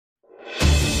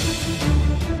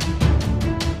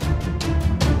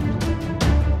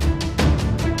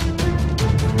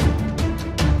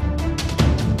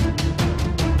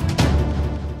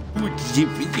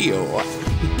crazy video.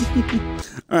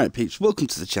 Alright peeps, welcome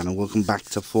to the channel, welcome back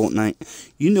to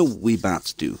Fortnite. You know what we about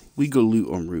to do. We go loot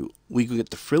on route. We go get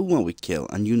the thrill while we kill,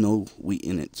 and you know we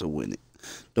in it to win it.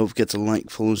 Don't forget to like,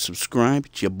 follow, and subscribe.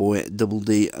 It's your boy Double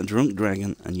D, a drunk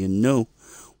dragon, and you know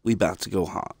we about to go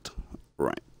hard.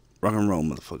 Right, rock and roll,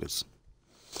 motherfuckers.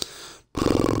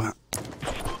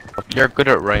 You're good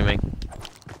at rhyming.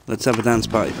 Let's have a dance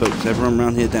party, folks. Everyone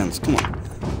around here dance. Come on.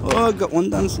 Oh, I got one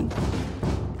dancing.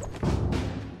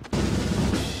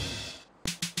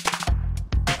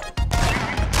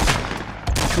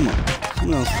 Come on.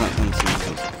 Someone else start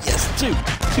dancing. Yes,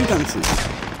 two dances.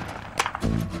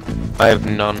 I have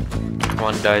none.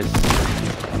 One guys.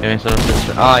 Give me some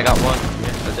sister. Oh, I got one.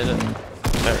 Yes, I did it.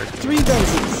 Better. 3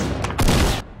 dances.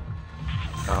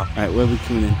 Oh. Alright, where are we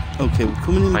coming in? Okay, we're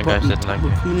coming in bottom, like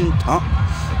we're coming in top.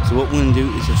 So what we're going to do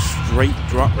is a straight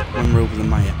drop when we're over the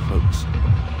Maya, folks.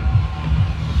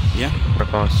 Yeah? We're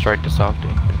going straight to Salty.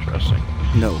 Interesting.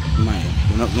 No, Maya.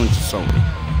 We're not going to Salty.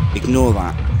 Ignore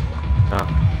that. Oh.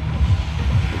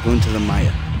 We're going to the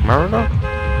Maya. Murder?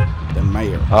 The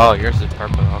Maya. Oh, yours is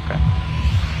purple. Okay.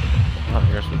 Oh,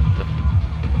 yours was the...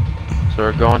 So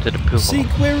we're going to the pool. Seek,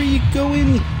 where are you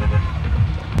going?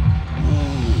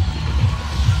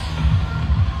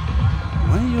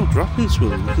 Why are you dropping so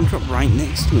early? We can drop right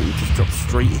next to it and just drop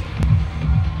straight in.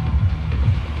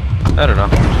 I don't know. I'm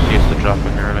just used to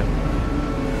dropping early.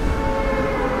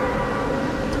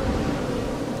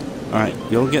 Alright,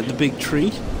 you'll get the big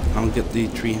tree. I'll get the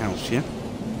tree house, yeah?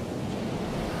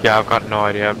 Yeah, I've got no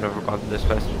idea. I've never gone to this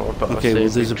place before, but okay, well,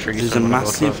 there's a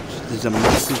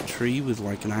massive tree with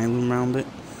like an island around it.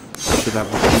 It should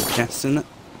have a few chests in it.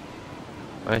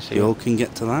 I see. You all can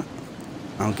get to that.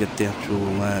 I'll get the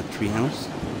actual tree house.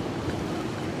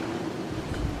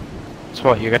 So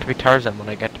what, you get to be Tarzan when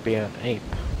I get to be an ape?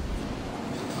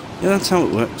 Yeah, that's how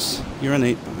it works. You're an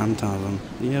ape, I'm Tarzan.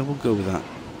 Yeah, we'll go with that.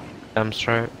 Damn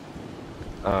straight.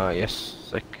 Yes,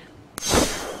 sick.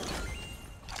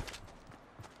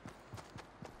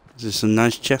 Is there some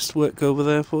nice chest work over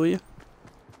there for you?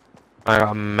 I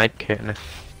got a med kit and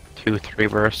 2-3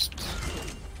 bursts.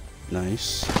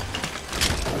 Nice.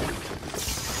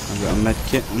 I've got a med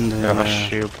kit and a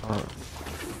shield.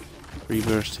 3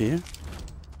 burst here.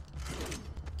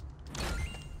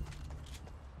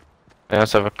 I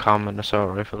also have a common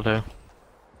assault rifle too.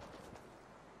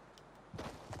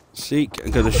 Seek, I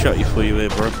got a shot for you here,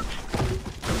 bro.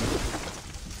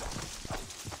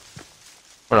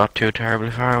 We're not too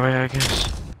terribly far away, I guess.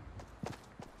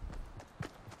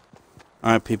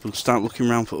 Alright people, start looking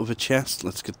around for other chests.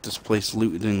 Let's get this place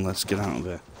looted and let's get out of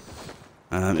here.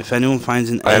 If anyone finds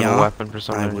an AR, have a weapon for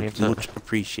someone I would much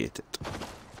appreciate it.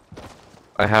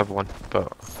 I have one,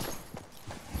 but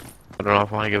I don't know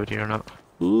if I want to give it to you or not.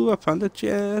 Ooh, I found a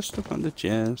chest, I found a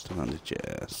chest, I found a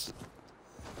chest.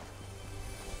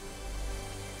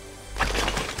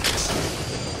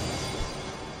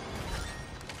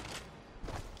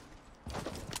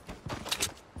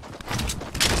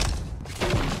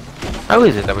 How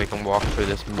is it that we can walk through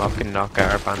this muck and knock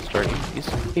out our pants dirty? These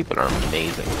people are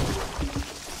amazing.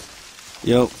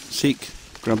 Yo, Seek,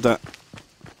 grab that.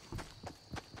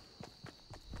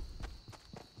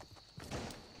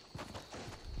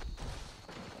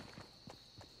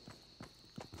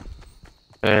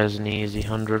 There's an easy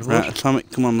 100 wood. Right,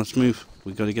 Atomic, come on, let's move.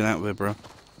 We gotta get out of here, bro.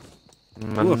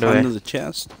 Ooh, I found another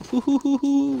chest.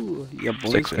 Hoo-hoo-hoo-hoo. Yeah,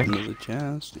 boys, another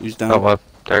chest. Who's down? Oh well,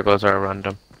 there goes our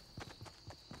random.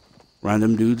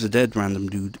 Random dude's a dead random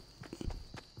dude.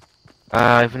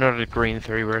 I have another green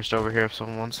 3 burst over here if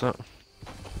someone wants that.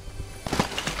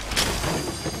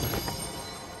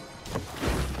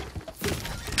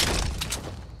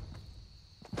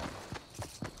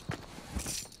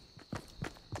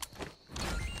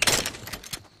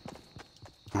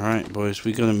 Alright, boys,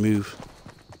 we gotta move.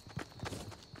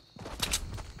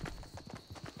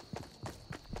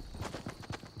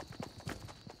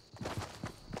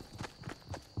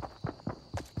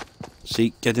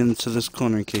 See, get into this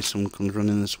corner in case someone comes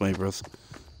running this way, bruv.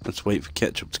 Let's wait for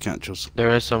Ketchup to catch us. There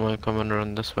is someone coming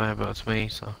around this way, but it's me,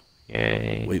 so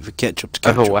yay. Wait for Ketchup to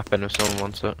catch us. I have a weapon if someone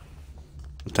wants it.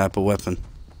 What type of weapon?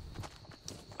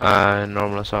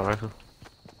 Normal assault rifle.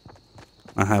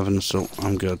 I have an assault.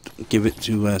 I'm good. Give it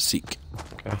to Seek.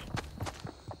 Okay.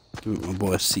 Give it my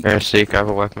boy Seek. Here, Seek, I have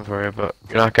a weapon for you, but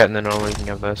you're not getting the normal. You can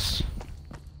have this.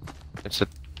 It's a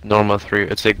normal 3.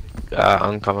 It's a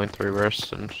oncoming 3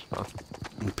 bursts and stuff.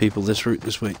 People, this route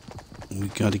this way. We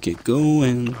gotta get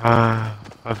going.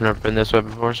 I've never been this way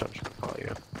before, so I'm just gonna follow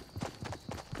you.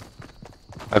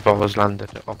 I've always landed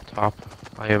up top.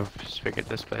 I have figured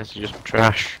this place is just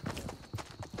trash.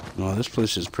 No, this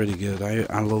place is pretty good.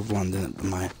 I love landing at the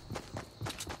mine.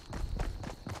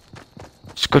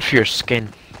 good for your skin.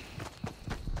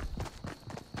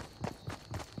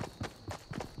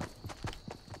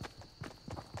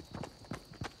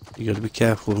 You gotta be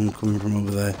careful of them coming from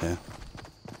over there here.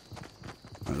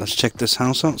 Right, let's check this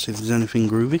house out, see if there's anything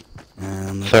groovy.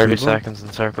 And 30 seconds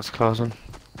and circle's closing.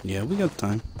 Yeah, we got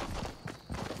time.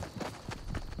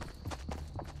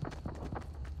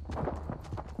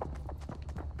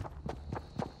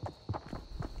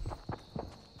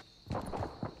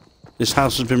 This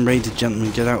house has been raided,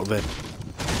 gentlemen. Get out of it.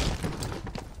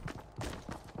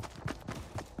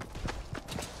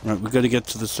 Right, we've got to get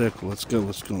to the circle. Let's go,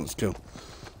 let's go, let's go.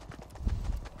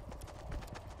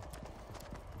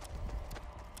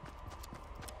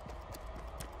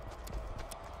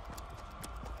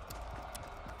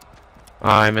 Oh,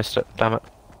 I missed it, damn it.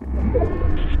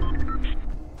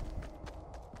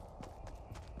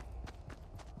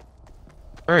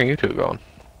 Where are you two going?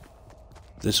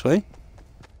 This way?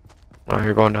 Oh,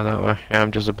 you're going down that way. Yeah,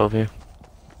 I'm just above you.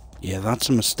 Yeah, that's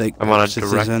a mistake. I'm on a If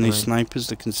there's direct any line. snipers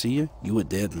that can see you, you are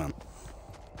dead, man.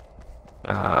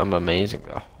 I'm amazing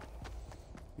though.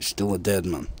 You're still a dead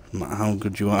man, no matter how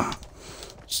good you are.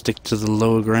 Stick to the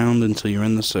lower ground until you're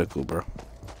in the circle, bro.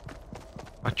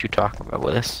 What you talking about,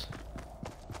 Willis?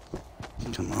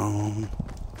 Come on.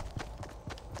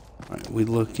 Right, we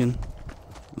looking.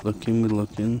 Looking, we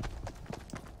looking.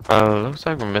 Looks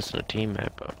like we're missing a teammate,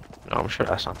 but no, I'm sure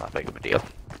that's not that big of a deal.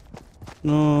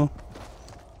 No,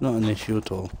 not an issue at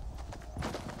all.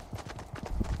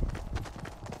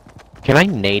 Can I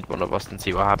nade one of us and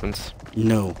see what happens?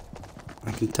 No.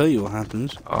 I can tell you what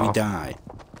happens. Oh. We die.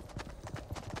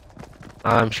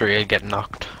 I'm sure you'd get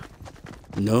knocked.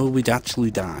 No, we'd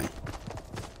actually die.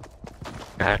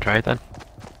 Can I try it then?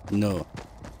 No.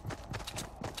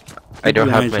 I don't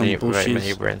have Relies on many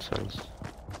bushes. brain cells.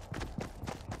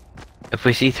 If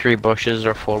we see 3 bushes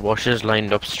or 4 bushes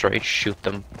lined up straight, shoot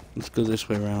them. Let's go this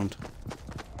way around.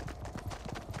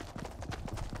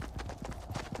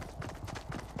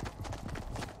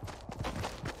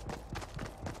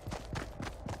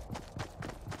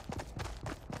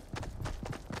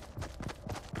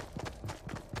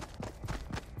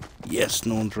 Yes,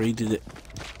 no one's raided it.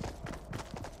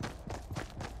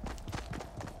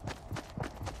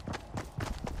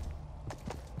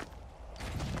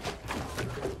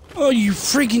 Oh, you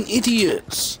friggin'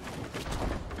 idiots!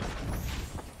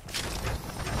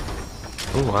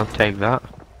 Ooh, I'll take that.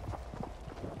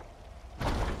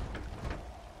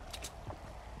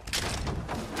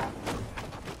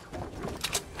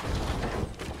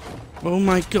 Oh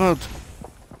my god.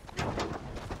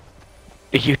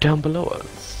 Are you down below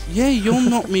us? Yeah, you'll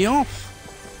knock me off.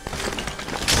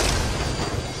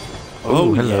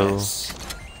 Oh, hello. Yes.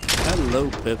 Hello,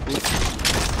 purple.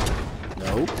 No,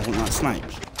 I want that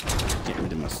snipes. Get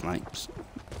rid of my snipes.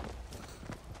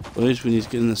 Boys, we need to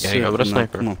get in the Yeah, you go with a circle now.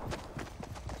 sniper. Come on.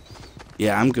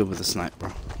 Yeah, I'm good with the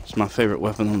sniper. It's my favourite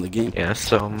weapon on the game. Yeah,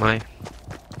 so am I.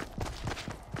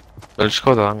 We'll just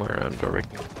go the long way around, or we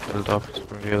can build up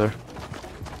from the other.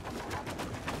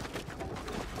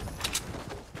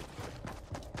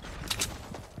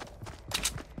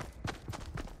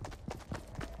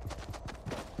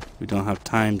 We don't have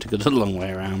time to go the long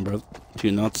way around, bro. Do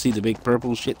you not see the big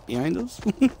purple shit behind us?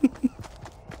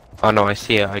 Oh no, I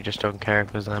see it, I just don't care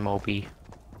because I'm OB.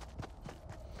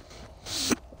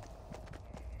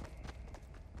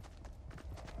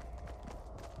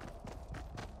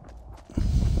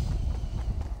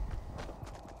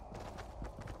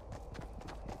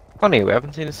 Funny, we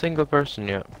haven't seen a single person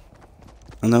yet.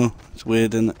 I know, it's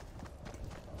weird, isn't it?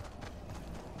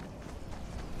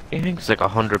 You think there's like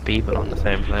 100 people on the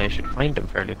same place, you'd find them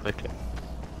fairly quickly.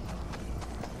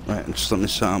 Right, and just let me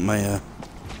set up my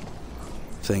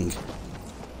thing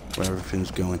where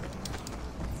everything's going.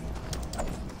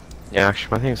 Yeah,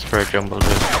 actually, I think it's fair jumble too.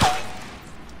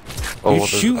 You're there's-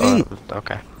 shooting?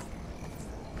 okay.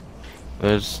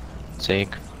 There's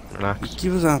Zeke, relax.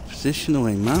 Give us our position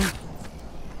away, man.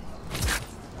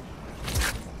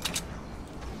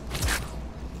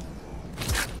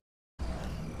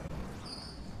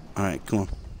 Alright, come on.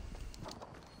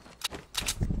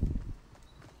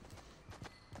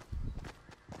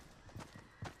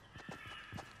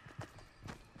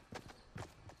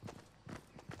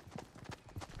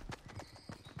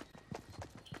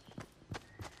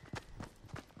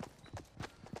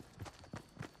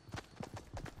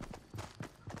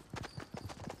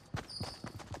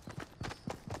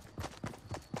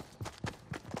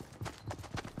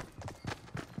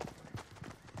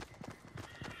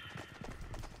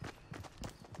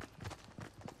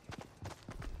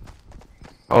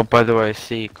 Oh, by the way,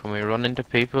 Zeke, when we run into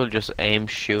people, just aim,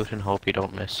 shoot, and hope you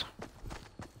don't miss.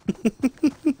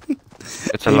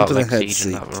 It's It's a Aim lot for the like head, Siege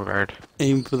in that Seek. regard.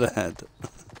 Aim for the head.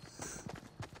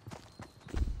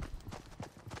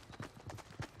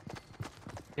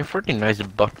 You're pretty nice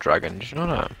butt dragon, did you know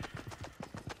that?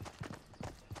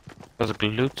 Those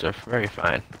glutes are very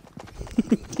fine.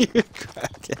 You're a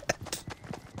crackhead.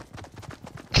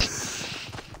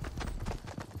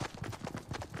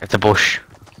 It's a bush.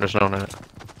 There's no net.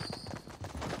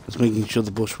 Just making sure the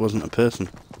bush wasn't a person.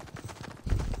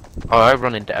 Oh, I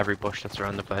run into every bush that's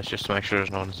around the place just to make sure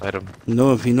there's no one inside them.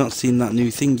 No, have you not seen that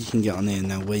new thing you can get on here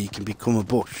now where you can become a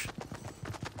bush?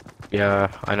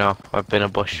 Yeah, I know. I've been a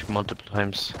bush multiple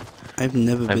times. I've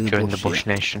never been a I've joined bush the Bush yet.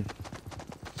 Nation.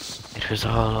 It was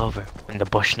all over when the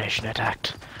Bush Nation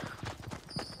attacked.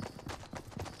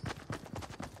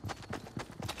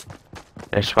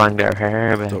 They swung their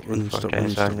hair back Stop running, and forth. stop They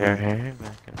running, swung stop their running. hair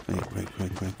back and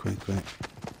forth.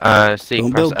 Wait. See,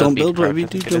 Don't press build, don't LB build, to whatever you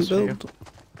correct, do, I think it don't is for you. build.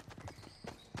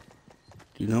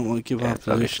 Do not want to give Yeah, our it's LB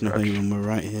to position away correct. when we're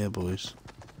right here, boys.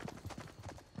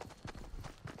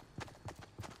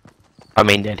 I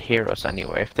mean, they'd hear us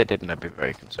anyway. If they didn't, I'd be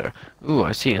very concerned. Ooh,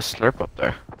 I see a slurp up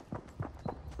there.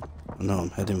 I know, I'm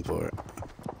heading for it.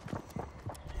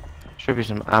 Should be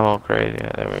some ammo crate.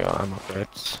 Yeah, there we go, ammo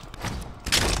crates.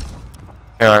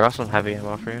 Here, I got some heavy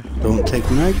ammo for you. Don't take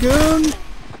my gun!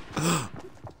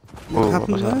 What Ooh,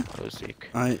 happened was there? that? That was Zeke.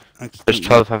 I There's accidentally...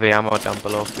 12 heavy ammo down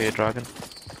below for you, Dragon.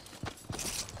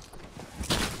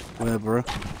 Where, bro?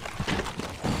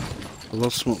 I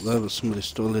lost smoke there, but somebody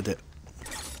stole it.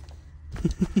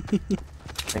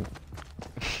 Think.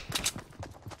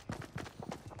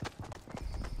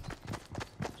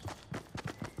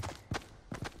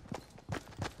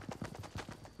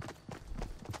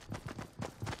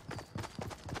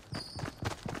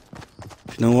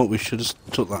 You know what? We should have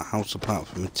took that house apart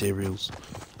for materials.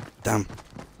 Damn.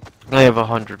 I have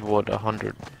 100 wood,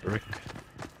 100 brick.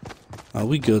 Are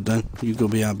we good then? You go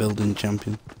be our building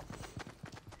champion.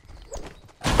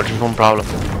 But there's one problem.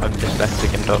 I'm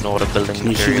dyslexic and don't know what a building Can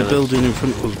you see the material is. building in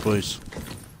front of us, boys?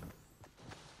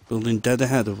 Building dead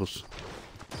ahead of us.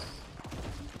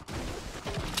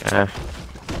 Yeah.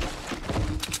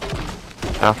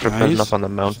 After building Guys, up on the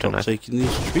mountain, stop taking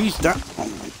these trees down. Oh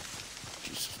my...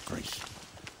 Jesus Christ.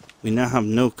 We now have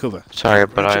no cover. sorry,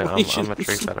 but I'm a Congratulations.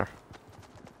 tree feller.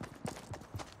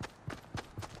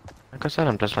 Like I said,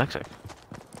 I'm dyslexic.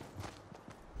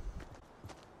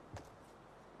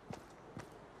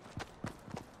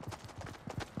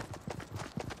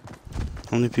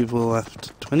 How many people are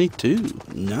left? 22.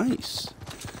 Nice.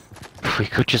 We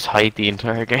could just hide the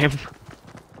entire game.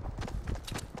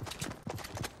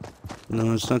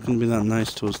 No, it's not going to be that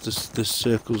nice to us. This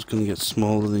circle's going to get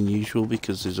smaller than usual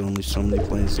because there's only so many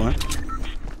players left.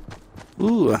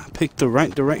 Ooh, I picked the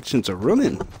right direction to run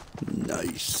in.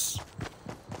 Nice.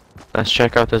 Let's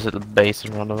check out this little base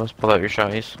in front of us. Pull out your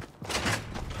shotties.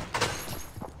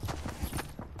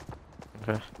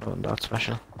 Okay, nothing that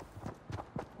special.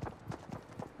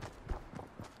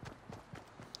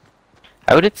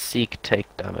 How did Seek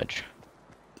take damage?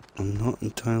 I'm not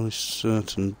entirely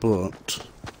certain, but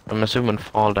I'm assuming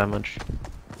fall damage.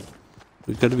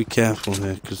 we've got to be careful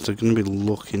here because they're going to be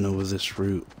looking over this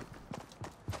route.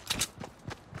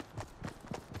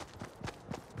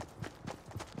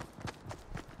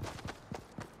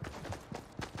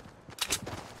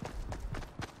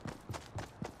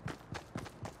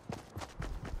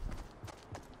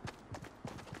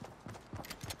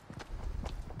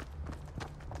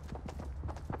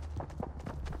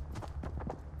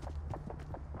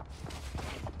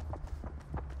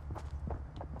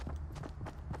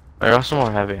 I got some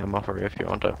more heavy ammo for you if you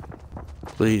want it.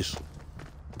 Please.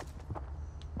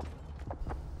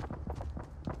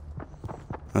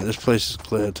 Right, this place is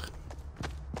cleared.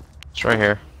 It's right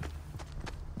here.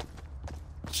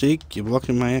 Seek, you're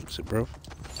blocking my exit, bro.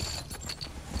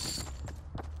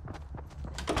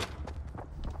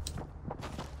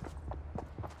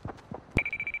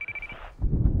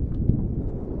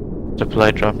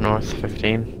 Supply drop north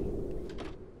 15.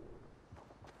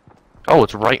 Oh,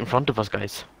 it's right in front of us,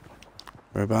 guys.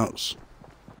 Whereabouts?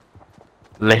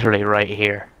 Literally right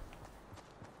here.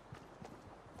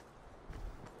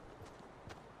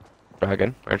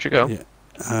 Dragon, where'd you go? Yeah.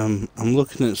 I'm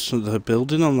looking at the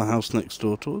building on the house next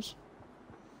door to us.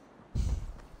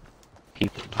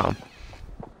 Keep it calm.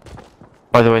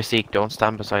 By the way, Seek, don't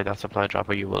stand beside that supply drop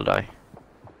or you will die.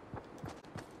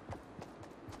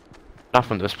 Not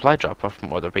from the supply drop, but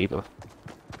from other people.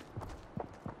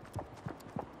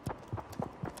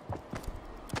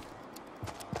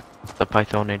 The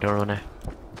Pythone Dorone.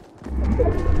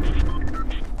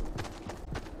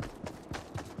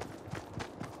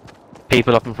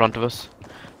 People up in front of us.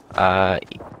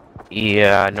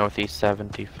 Yeah, northeast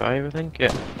 75, I think.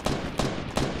 Yeah.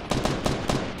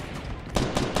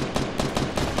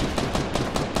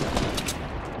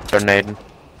 They're nading.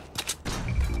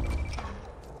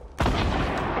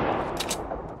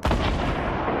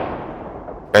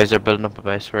 Guys are building up a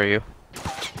base. Where are you?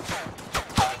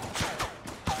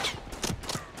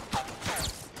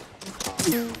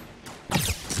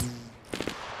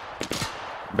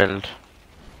 Build.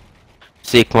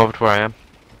 See, come over to where I am.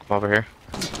 Come over here.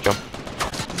 Jump.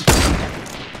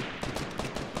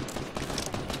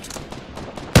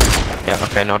 Yeah,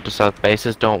 okay, note to self,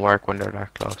 bases don't work when they're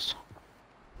that close.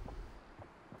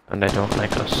 And they don't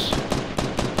like us.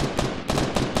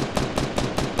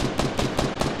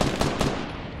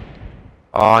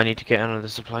 Oh, I need to get into the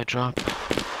supply drop.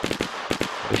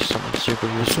 Wish someone super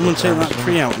useful. Someone take that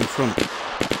tree out in front.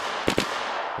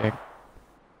 Yeah.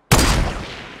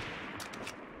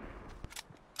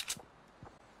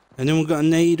 Anyone got a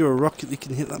nade or a rocket they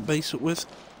can hit that base up with?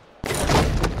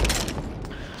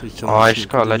 Oh, I just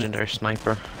got a legendary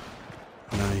sniper.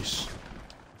 Nice.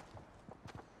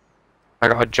 I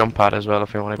got a jump pad as well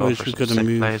if you want to go Boys, for we've some got to sick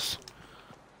move. plays.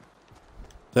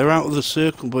 They're out of the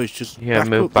circle, boys. Just Yeah, back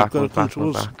move up. back, They've move got to back, come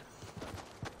move to us. back.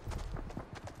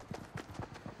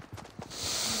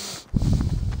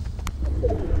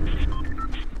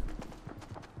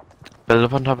 Build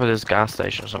up on top of this gas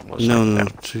station or something. No,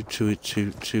 too easy,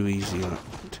 that.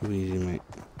 Too easy, mate.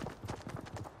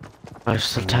 There's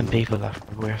still 10 people left.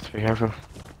 We have to be careful.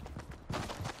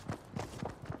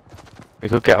 We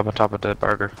could get up on top of the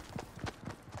burger.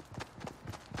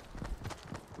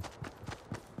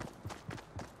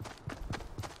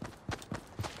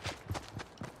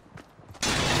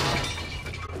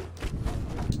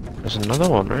 There's another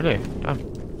one, really? Damn.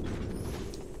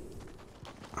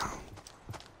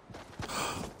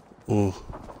 Oh,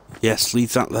 yes,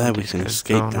 leave that there. We can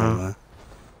escape down there.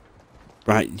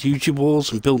 Right, use your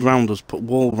walls and build round us. Put a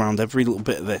wall around every little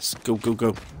bit of this. Go, go,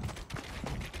 go.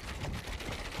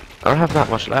 I don't have that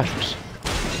much left.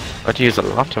 I had to use a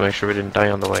lot to make sure we didn't die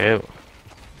on the way out.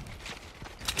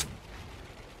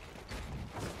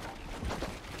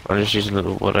 I'll just use a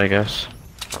little wood, I guess.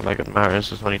 Not like it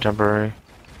matters, it's only temporary.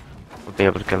 We'll be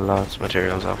able to get lots of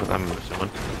materials off of them, I'm assuming.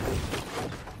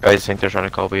 Guys think they're trying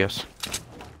to Kobe us.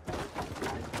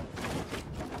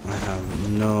 I have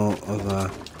no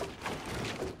other...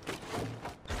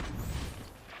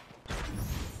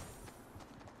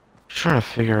 Trying to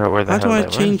figure out where the How hell do I they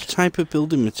change went. type of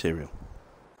building material?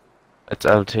 It's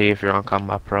LT if you're on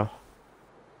Combat Pro.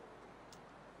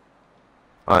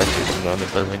 Oh, I see them on the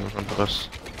building in front of us.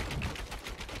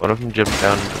 One of them jumped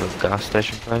down to the gas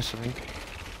station place, I think.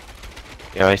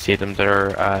 Yeah, I see them.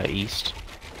 They're east,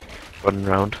 running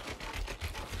around.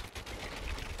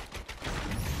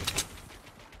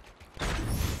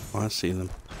 Oh, I see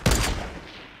them.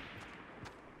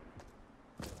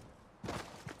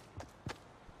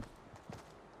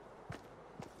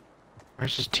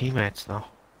 Where's his teammates though?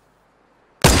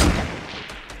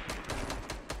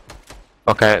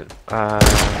 Okay,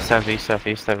 southeast, they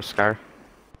have a scar.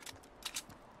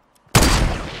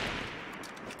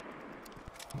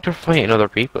 They're fighting other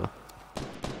people.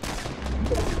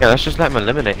 Yeah, let's just let them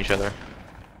eliminate each other.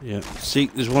 Yeah.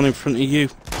 Seek, there's one in front of you.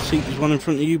 Seek, there's one in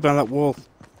front of you by that wall.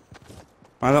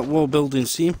 By that wall building,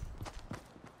 see him?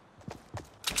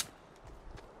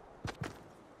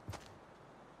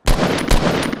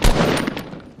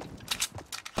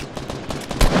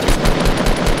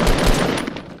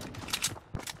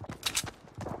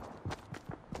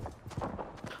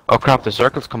 Oh crap, the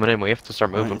circle's coming in, we have to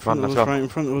start moving. Right in front of Let's us, go. right in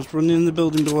front of us, running in the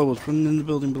building below us, running in the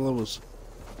building below us.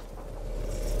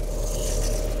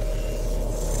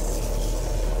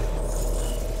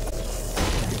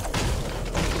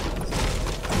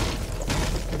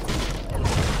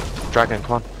 Dragon,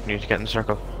 come on, you need to get in the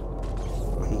circle.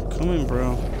 I'm coming,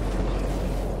 bro.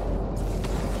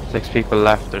 6 people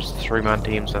left, there's 3-man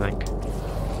teams, I think.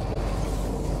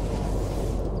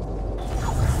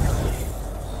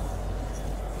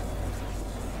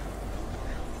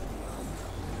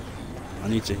 I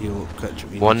need to heal up, catch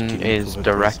up. One is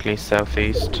directly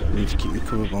southeast. You need to keep me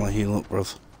covered while I heal up, bro.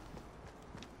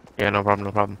 Yeah, no problem,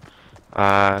 no problem.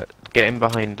 Get in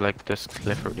behind like this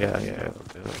cliff. Yeah, I'll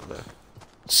do that.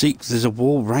 Seek, there's a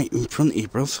wall right in front of you,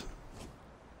 bro.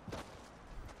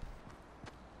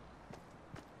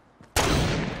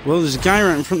 Well, there's a guy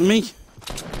right in front of me.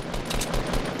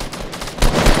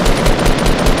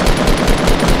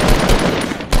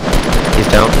 He's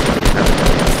down.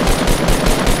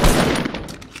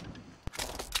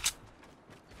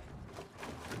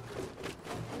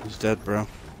 He's dead, bro.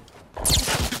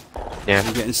 Yeah.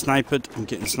 I'm getting sniped. I'm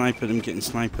getting sniped. I'm getting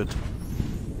sniped.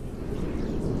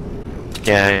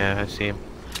 Yeah, I see him.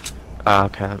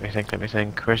 Okay, let me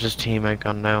think. Where's his teammate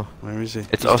gone now? Where is he?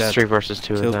 It's He's us dead. 3 versus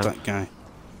 2 Killed of them. that guy.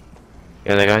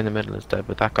 Yeah, the guy in the middle is dead,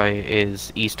 but that guy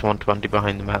is east 120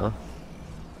 behind the metal.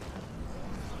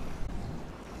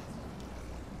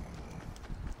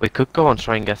 We could go and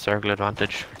try and get circle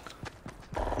advantage.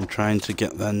 I'm trying to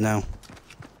get there now.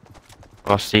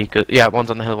 Oh, see, good. Yeah,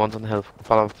 one's on the hill.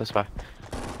 Follow up this way.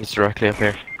 He's directly up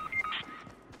here.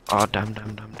 Oh, damn.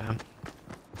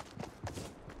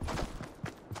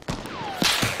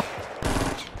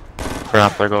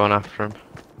 Crap, they're going after him.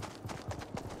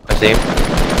 I see him.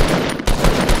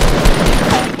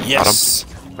 Yes!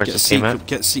 Where's Get his C teammate? cup,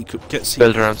 get C cup, get C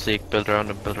Build cup. around Seek, build around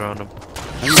him.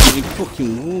 I'm getting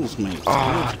fucking walls, mate.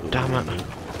 Oh, damn it.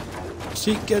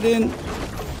 Seek, get in!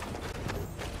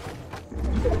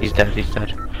 He's dead. Okay,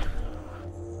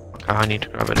 I need to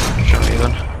grab a different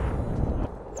shotgun.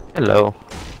 Hello.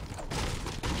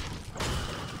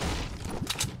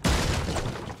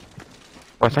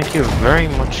 Well, thank you very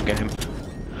much, game.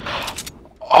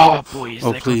 Oh, boys.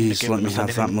 Oh, they couldn't please, given let me us have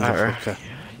that anything better. motherfucker.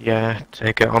 Yeah,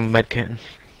 take it. I'm medkitting.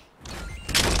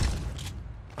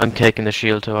 I'm taking the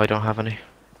shield too, I don't have any.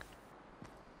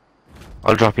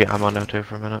 I'll drop you ammo now too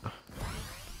for a minute. Do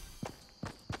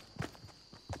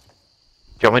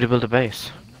you want me to build a base?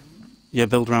 Yeah,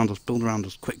 build around us,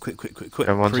 quick. Yeah,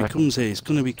 Before one he second. comes here, he's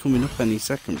gonna be coming up any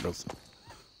second, bro.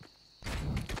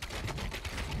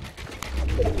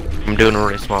 I'm doing a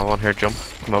really small one here, jump.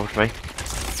 Come over to me.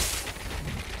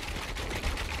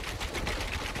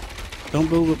 Don't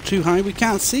build up too high, we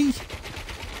can't see.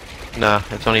 Nah,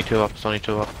 it's only 2 up,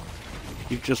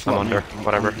 You've just I'm let me under, up.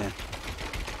 whatever. Yeah.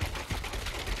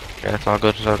 Yeah, it's all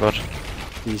good. Can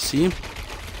you see him?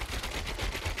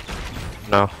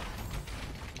 No.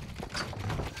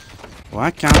 Oh,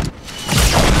 I can't.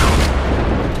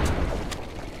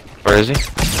 Where is he?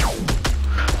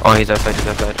 Oh, he's outside.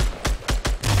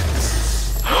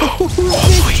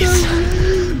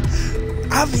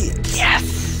 Avi!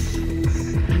 Yes!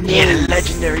 He had a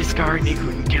legendary scar and he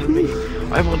couldn't kill me.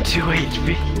 I'm on 2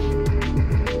 HP.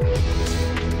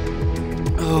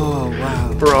 Oh,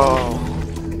 wow. Bro.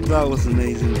 That was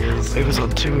amazing, boys. I was on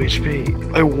 2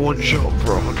 HP. I one shot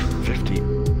for 150.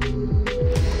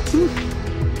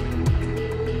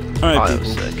 Alright, Oh, that people.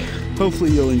 was sick.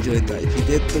 Hopefully you all enjoyed that. If you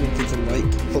did, don't forget to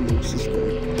like, follow, subscribe,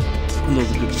 and all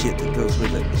the good shit that goes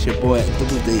with it. It's your boy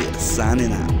Double D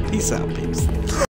signing out. Peace out, peeps.